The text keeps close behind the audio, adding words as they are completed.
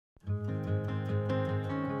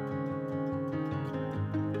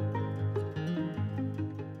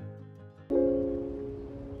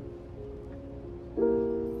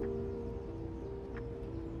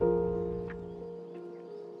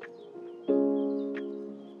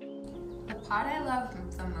part I love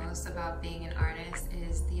the most about being an artist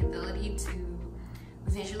is the ability to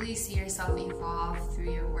visually see yourself evolve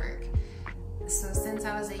through your work. So since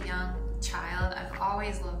I was a young child, I've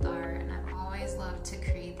always loved art, and I've always loved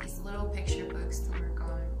to create these little picture books to work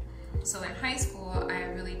on. So in high school, I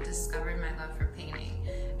really discovered my love for painting,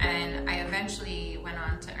 and I eventually went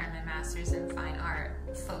on to earn my master's in fine art,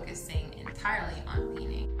 focusing entirely on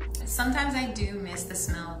painting. Sometimes I do miss the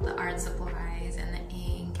smell of the art supplies and the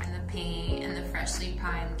ink and the paint and the freshly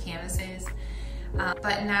primed canvases.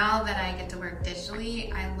 But now that I get to work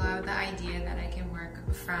digitally, I love the idea that I can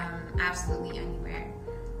work from absolutely anywhere.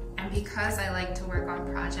 And because I like to work on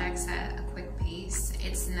projects at a quick pace,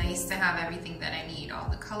 it's nice to have everything that I need, all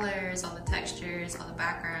the colors, all the textures, all the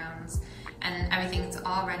backgrounds, and everything that's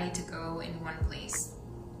all ready to go in one place.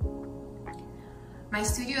 My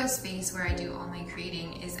studio space where I do all my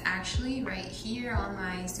creating is actually right here on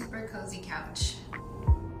my super cozy couch.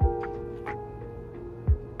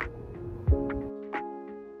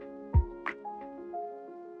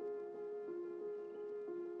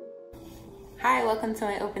 Hi, welcome to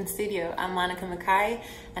my open studio. I'm Monica Mikai,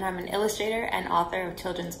 and I'm an illustrator and author of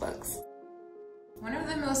children's books. One of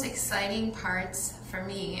the most exciting parts for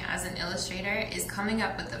me as an illustrator is coming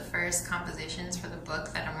up with the first compositions for the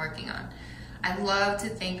book that I'm working on. I love to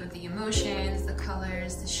think of the emotions, the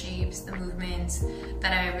colors, the shapes, the movements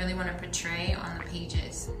that I really want to portray on the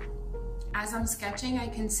pages. As I'm sketching, I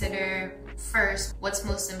consider first what's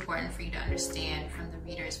most important for you to understand from the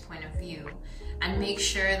reader's point of view, and make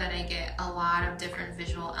sure that I get a lot of different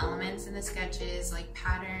visual elements in the sketches, like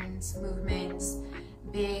patterns, movements,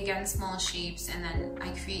 big and small shapes, and then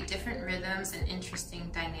I create different rhythms and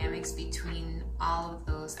interesting dynamics between all of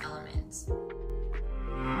those elements.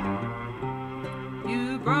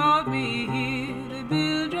 You brought me here to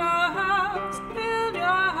build your house, build your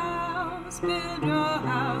house, build your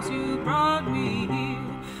house. You brought me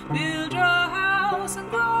here, build your house and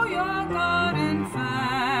grow your garden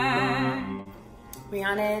fine.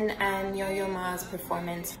 Rhiannon and Yo-Yo Ma's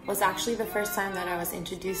performance was actually the first time that I was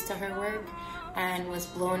introduced to her work and was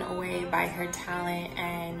blown away by her talent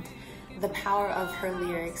and the power of her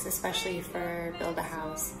lyrics, especially for Build a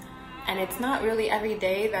House. And it's not really every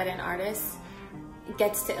day that an artist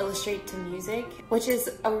gets to illustrate to music, which is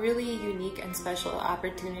a really unique and special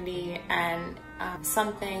opportunity, and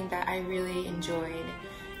something that I really enjoyed.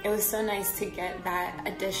 It was so nice to get that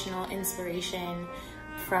additional inspiration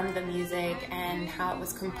from the music and how it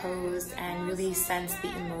was composed, and really sense the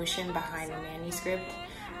emotion behind the manuscript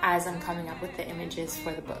as I'm coming up with the images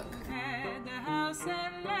for the book.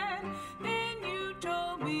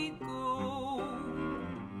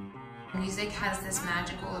 Music has this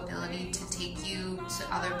magical ability to take you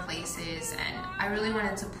to other places, and I really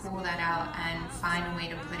wanted to pull that out and find a way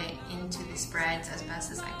to put it into the spreads as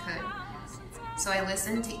best as I could. So I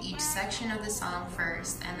listened to each section of the song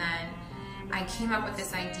first, and then I came up with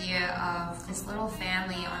this idea of this little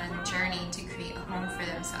family on a journey to create a home for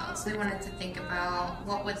themselves. I wanted to think about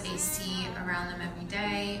what would they see around them every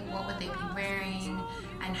day, what would they be wearing,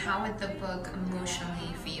 and how would the book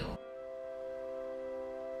emotionally feel.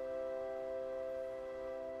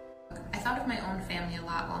 I thought of my own family a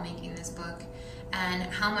lot while making this book, and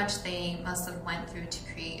how much they must have went through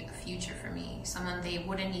to create a future for me, someone they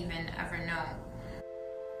wouldn't even ever know.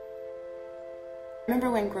 I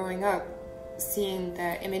remember when growing up, seeing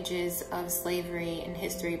the images of slavery in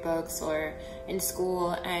history books or in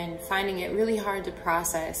school, and finding it really hard to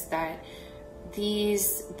process that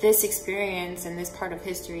this experience and this part of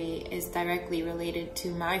history is directly related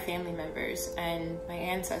to my family members and my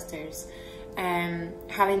ancestors. And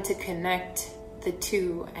having to connect the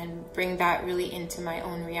two and bring that really into my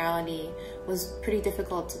own reality was pretty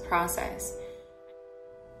difficult to process.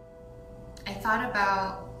 I thought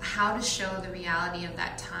about how to show the reality of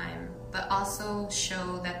that time, but also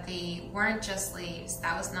show that they weren't just slaves.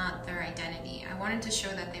 That was not their identity. I wanted to show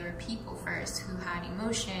that they were people first, who had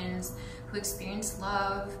emotions, who experienced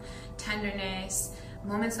love, tenderness,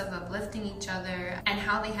 moments of uplifting each other, and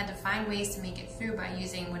how they had to find ways to make it through by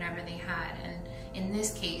using whatever they had. And in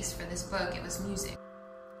this case, for this book, it was music.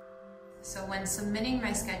 So when submitting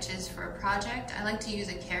my sketches for a project, I like to use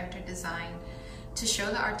a character design to show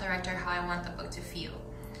the art director how I want the book to feel.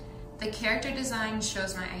 The character design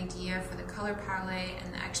shows my idea for the color palette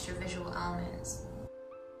and the extra visual elements.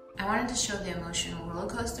 I wanted to show the emotional roller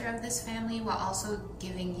coaster of this family while also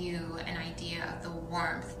giving you an idea of the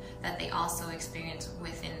warmth that they also experience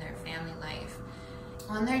within their family life.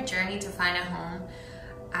 On their journey to find a home,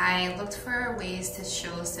 I looked for ways to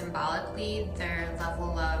show symbolically their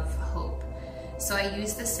level of hope. So I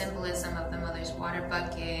used the symbolism of the mother's water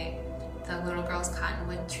bucket, the little girl's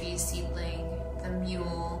cottonwood tree seedling, the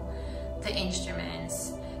mule, the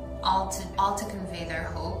instruments, all to convey their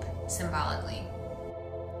hope symbolically.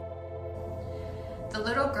 The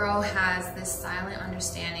little girl has this silent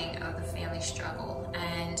understanding of the family struggle,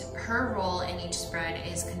 and her role in each spread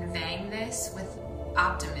is conveying this with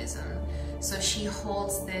optimism. So she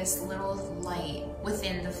holds this little light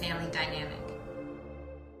within the family dynamic.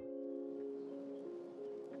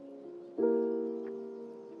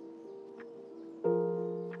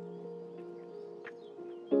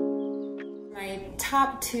 My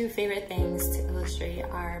top two favorite things to illustrate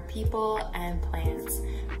are people and plants.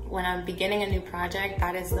 When I'm beginning a new project,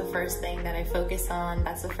 that is the first thing that I focus on.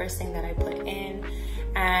 That's the first thing that I put in,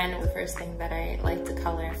 and the first thing that I like to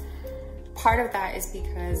color. Part of that is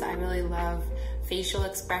because I really love facial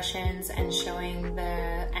expressions and showing the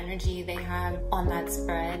energy they have on that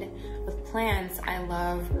spread. With plants, I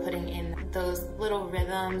love putting in those little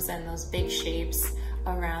rhythms and those big shapes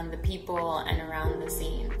around the people and around the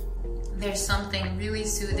scene. There's something really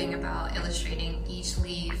soothing about illustrating each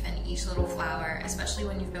leaf and each little flower, especially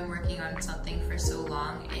when you've been working on something for so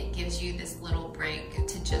long. It gives you this little break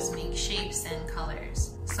to just make shapes and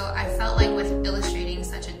colors. So I felt like with illustrating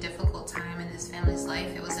such a difficult time in this family's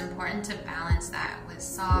life, it was important to balance that with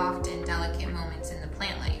soft and delicate moments in the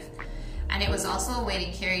plant life. And it was also a way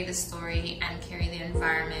to carry the story and carry the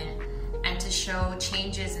environment, and to show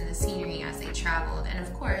changes in the scenery as they traveled, and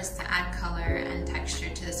of course to add color and texture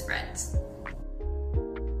to the spreads.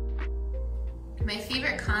 My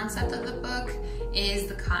favorite concept of the book is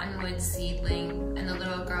the cottonwood seedling and the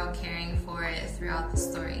little girl caring for it throughout the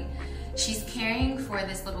story. She's caring for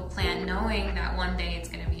this little plant knowing that one day it's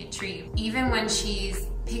going to be a tree. Even when she's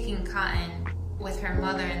picking cotton with her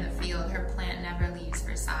mother in the field, her plant never leaves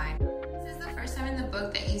her side. This is the first time in the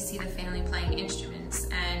book that you see the family playing instruments,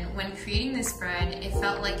 and when creating this spread, it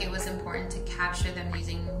felt like it was important to capture them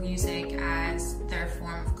using music as their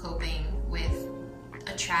form of coping with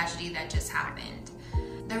a tragedy that just happened.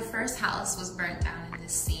 Their first house was burnt down in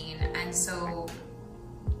this scene, and so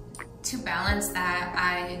to balance that,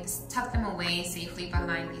 I tucked them away safely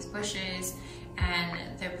behind these bushes,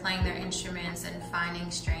 and they're playing their instruments and finding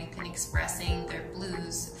strength in expressing their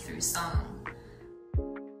blues through song.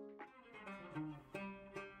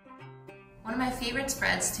 One of my favorite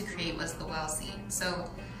spreads to create was the well scene. So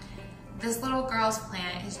this little girl's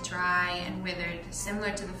plant is dry and withered,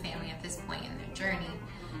 similar to the family at this point in their journey.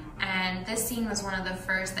 And this scene was one of the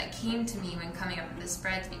first that came to me when coming up with the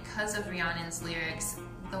spreads because of Rhiannon's lyrics,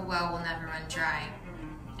 "The well will never run dry."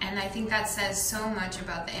 And I think that says so much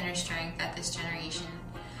about the inner strength that this generation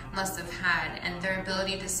must have had, and their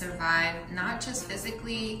ability to survive, not just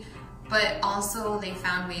physically, but also they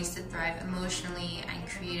found ways to thrive emotionally and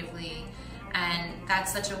creatively. And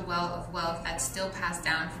that's such a well of wealth that's still passed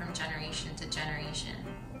down from generation to generation.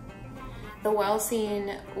 The well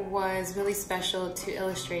scene was really special to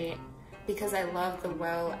illustrate because I love the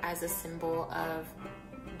well as a symbol of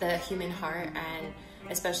the human heart, and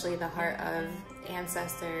especially the heart of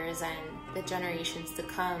ancestors and the generations to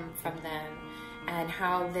come from them, and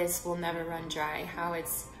how this will never run dry, how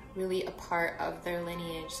it's really a part of their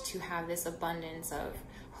lineage to have this abundance of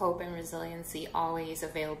hope and resiliency always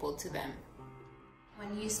available to them.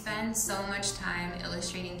 When you spend so much time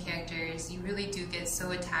illustrating characters, you really do get so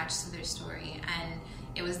attached to their story, and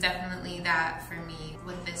it was definitely that for me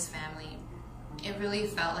with this family. It really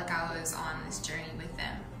felt like I was on this journey with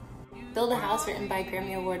them. Build a House, written by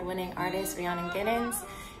Grammy Award-winning artist Rhiannon Giddens,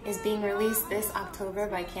 is being released this October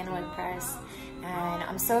by Candlewick Press, and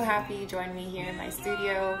I'm so happy you joined me here in my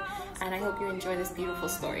studio, and I hope you enjoy this beautiful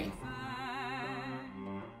story.